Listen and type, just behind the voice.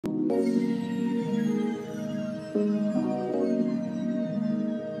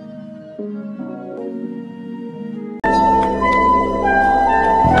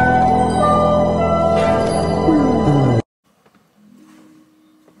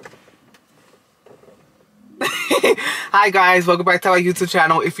Hi guys, welcome back to our YouTube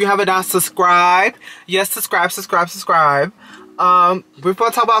channel. If you haven't not subscribed, yes, subscribe. We're going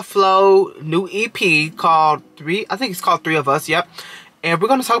to talk about Flo new EP called I think it's called 3 of Us, yep. And we're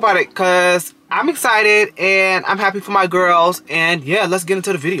going to talk about it because I'm excited and I'm happy for my girls. And yeah, let's get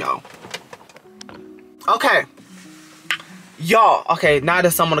into the video. Okay. Y'all, okay, now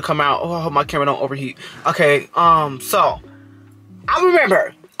that someone to come out. Oh, I hope my camera don't overheat. Okay, so I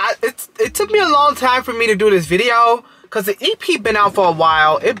remember it took me a long time for me to do this video because the EP been out for a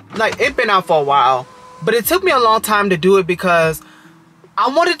while. It been out for a while, but it took me a long time to do it because I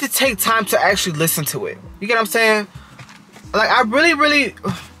wanted to take time to actually listen to it. You get what I'm saying? Like I really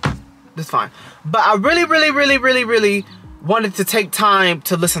this is fine, but I really wanted to take time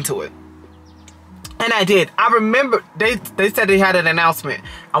to listen to it. And I did. I remember they said they had an announcement.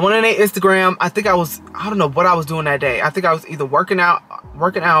 I went on their Instagram. I don't know what I was doing that day. I think I was either working out,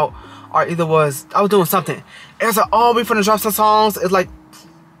 or I was doing something. And it's like, oh, we're finna drop some songs. It's like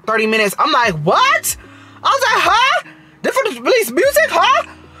 30 minutes. I'm like, what? I was like, huh? They finna release music, huh?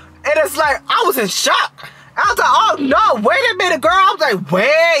 And it's like, I was in shock. I was like, oh no, wait a minute, girl. I was like,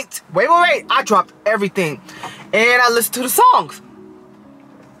 wait. I dropped everything. And I listened to the songs.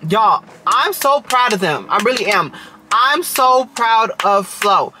 Y'all, I'm so proud of them. I really am. I'm so proud of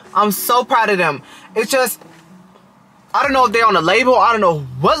Flo. I'm so proud of them. It's just, I don't know if they're on a label. I don't know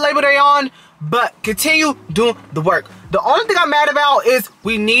what label they're on, but continue doing the work. The only thing I'm mad about is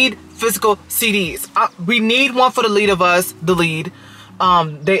we need physical CDs. We need one for the lead, the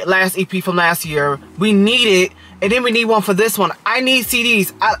last EP from last year. We need it, and then we need one for this one. I need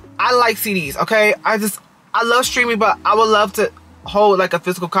CDs. I like CDs, okay? I love streaming, but I would love to hold like a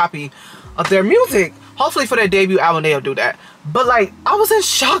physical copy of their music. Hopefully for their debut album they'll do that. But like, I was in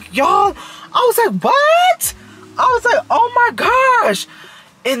shock, y'all. I was like, what? I was like, oh my gosh.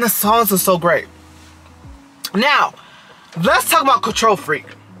 And the songs are so great. Now, let's talk about Control Freak.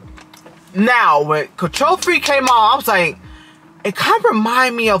 Now, when Control Freak came on, I was like, it kind of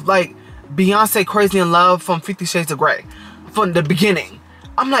reminded me of like Beyonce Crazy in Love from 50 Shades of Grey from the beginning.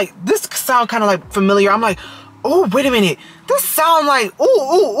 I'm like, this sound kind of like familiar. I'm like, oh, wait a minute. This sound like,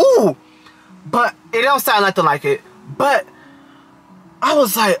 ooh. But it don't sound nothing like it. But I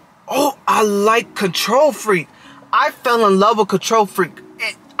was like, oh, I like Control Freak. I fell in love with Control Freak.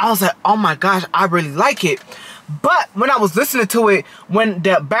 I was like, oh my gosh, I really like it. But when I was listening to it, when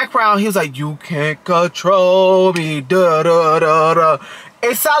the background, he was like, you can't control me, da da da da.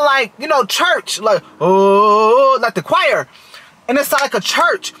 It sounded like, you know, church. Like, oh, like the choir. And it sounded like a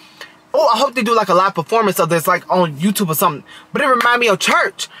church. Oh, I hope they do like a live performance of this like on YouTube or something. But it reminded me of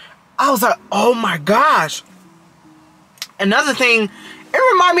church. I was like, oh my gosh. Another thing,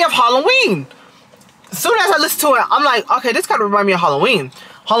 it reminded me of Halloween. As soon as I listened to it, I'm like, okay, this kind of remind me of Halloween.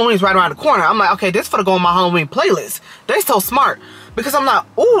 Halloween's right around the corner. I'm like, okay, this for to go on my Halloween playlist. They so smart. Because I'm like,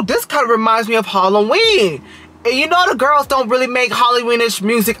 ooh, this kind of reminds me of Halloween. And you know the girls don't really make Halloweenish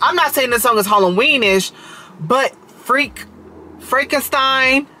music. I'm not saying this song is Halloweenish, but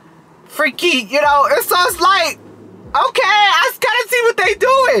Frankenstein, freaky, you know, it's like, okay, I kind of see what they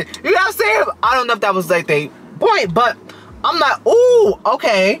doing. You know what I'm saying? I don't know if that was like their point, but I'm like, ooh,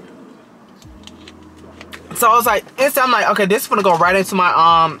 okay. So I was like, I'm like, okay, this is gonna go right into my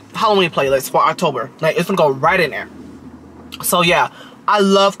Halloween playlist for October. Like, it's gonna go right in there. So yeah, I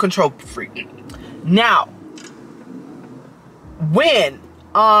love Control Freak. Now, when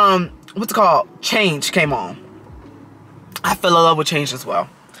what's it called? Change came on. I fell in love with Change as well.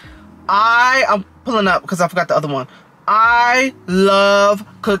 I'm pulling up because I forgot the other one. I love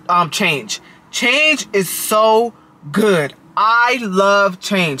Change. Change is so good. I love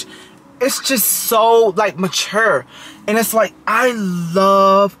Change. It's just so like mature, and it's like, I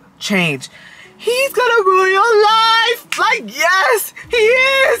love Change. He's gonna ruin your life. Like, yes, he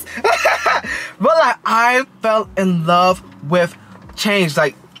is. But like, I fell in love with Change.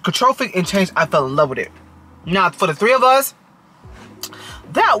 Like, Control Freak and Change, I fell in love with it. Now, for the 3 of Us,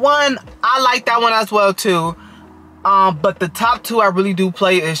 that one, I like that one as well too. But the top 2 I really do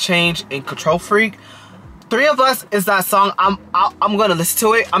play is Change and Control Freak. 3 of Us is that song I'm gonna listen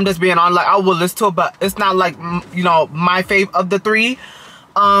to it. I'm just being honest, like I will listen to it, but it's not like, you know, my fave of the 3.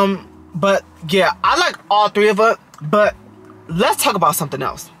 But yeah, I like all 3 of it. But let's talk about something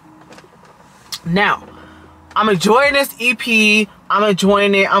else. Now, I'm enjoying this EP. I'm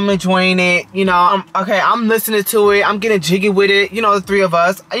enjoying it. I'm enjoying it. You know, I'm listening to it. I'm getting jiggy with it. You know, the three of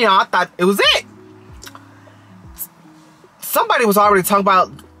us. You know, I thought it was it. Somebody was already talking about,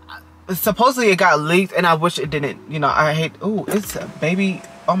 supposedly it got leaked, and I wish it didn't. You know, I hate, ooh, it's a baby.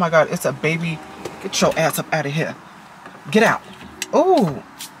 Oh my God, it's a baby. Get your ass up out of here. Get out. Ooh.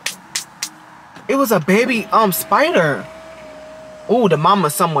 It was a baby spider. Ooh, the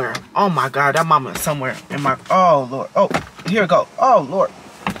mama's somewhere. Oh my God, that mama is somewhere in my, oh Lord. Oh, here we go. Oh Lord.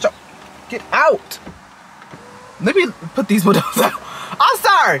 Get out. Let me put these windows out. I'm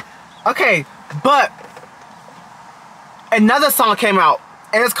sorry. Okay, but another song came out,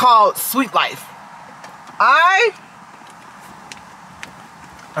 and it's called Sweet Life. I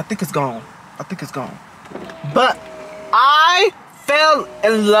think it's gone. I think it's gone. But I fell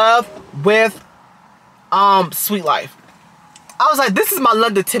in love with Sweet Life. I was like, this is my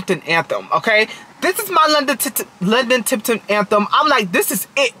London Tipton anthem, okay? This is my London Tipton anthem. I'm like, this is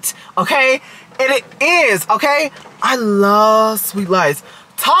it, okay? And it is, okay? I love Sweet Life.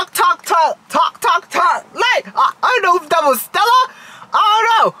 Talk, talk, talk, talk, talk, talk. Like, I don't know if that was Stella.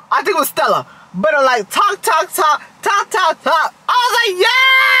 I don't know. I think it was Stella. But I'm like, talk, talk, talk, talk, talk, talk. I was like,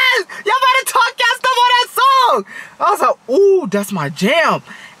 yes! Y'all better talk y'all stuff on that song. I was like, ooh, that's my jam.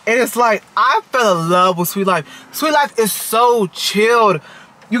 And it's like, I fell in love with Sweet Life. Sweet Life is so chilled.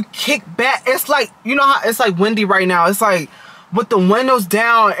 You kick back. It's like, you know how it's like windy right now. It's like with the windows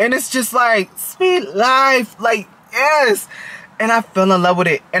down, and it's just like, Sweet Life. Like, yes. And I fell in love with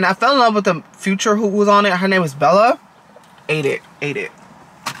it. And I fell in love with the Future who was on it. Her name was Bella. Ate it. Ate it.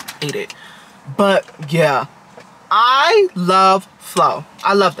 Ate it. But yeah, I love FLO.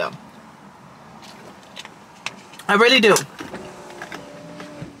 I love them. I really do.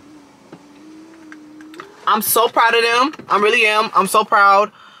 I'm so proud of them. I really am. I'm so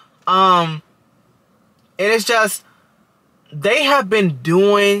proud. And it's just, they have been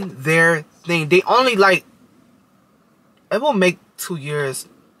doing their thing. They only like, it will make 2 years.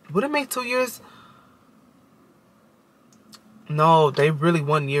 Would it make 2 years? No, they really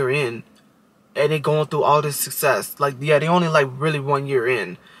 1 year in. And they going through all this success. Like, yeah, they only like really 1 year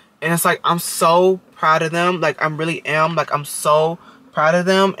in. And it's like, I'm so proud of them. Like, I really am. Like, I'm so proud of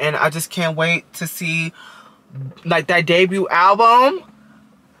them. And I just can't wait to see like that debut album.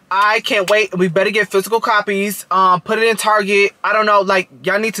 I can't wait. We better get physical copies. Put it in Target. I don't know. Like,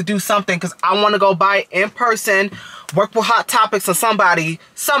 y'all need to do something, because I want to go buy it in person. Work with Hot Topics or somebody,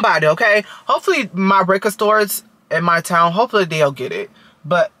 okay? Hopefully my record stores in my town, hopefully they'll get it.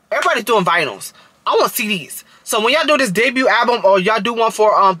 But everybody's doing vinyls. I want CDs. So when y'all do this debut album, or y'all do one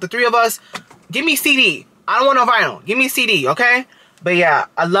for the three of us, give me CD. I don't want no vinyl. Give me CD, okay? But yeah,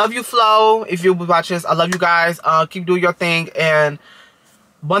 I love you, FLO. If you watch this, I love you guys. Keep doing your thing. And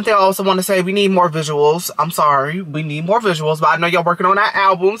one thing I also want to say, we need more visuals. I'm sorry. We need more visuals. But I know y'all working on that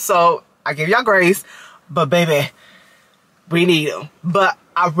album, so I give y'all grace. But baby, we need them. But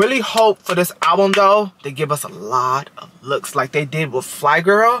I really hope for this album, though, they give us a lot of looks like they did with Fly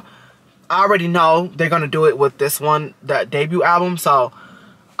Girl. I already know they're going to do it with this one, that debut album. So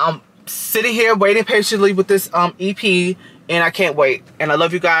I'm sitting here waiting patiently with this EP. And I can't wait. And I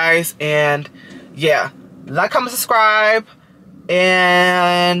love you guys. And yeah, like, comment, subscribe.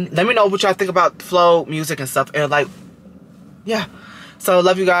 And let me know what y'all think about FLO music and stuff. And like, yeah. So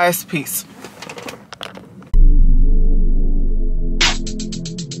love you guys. Peace.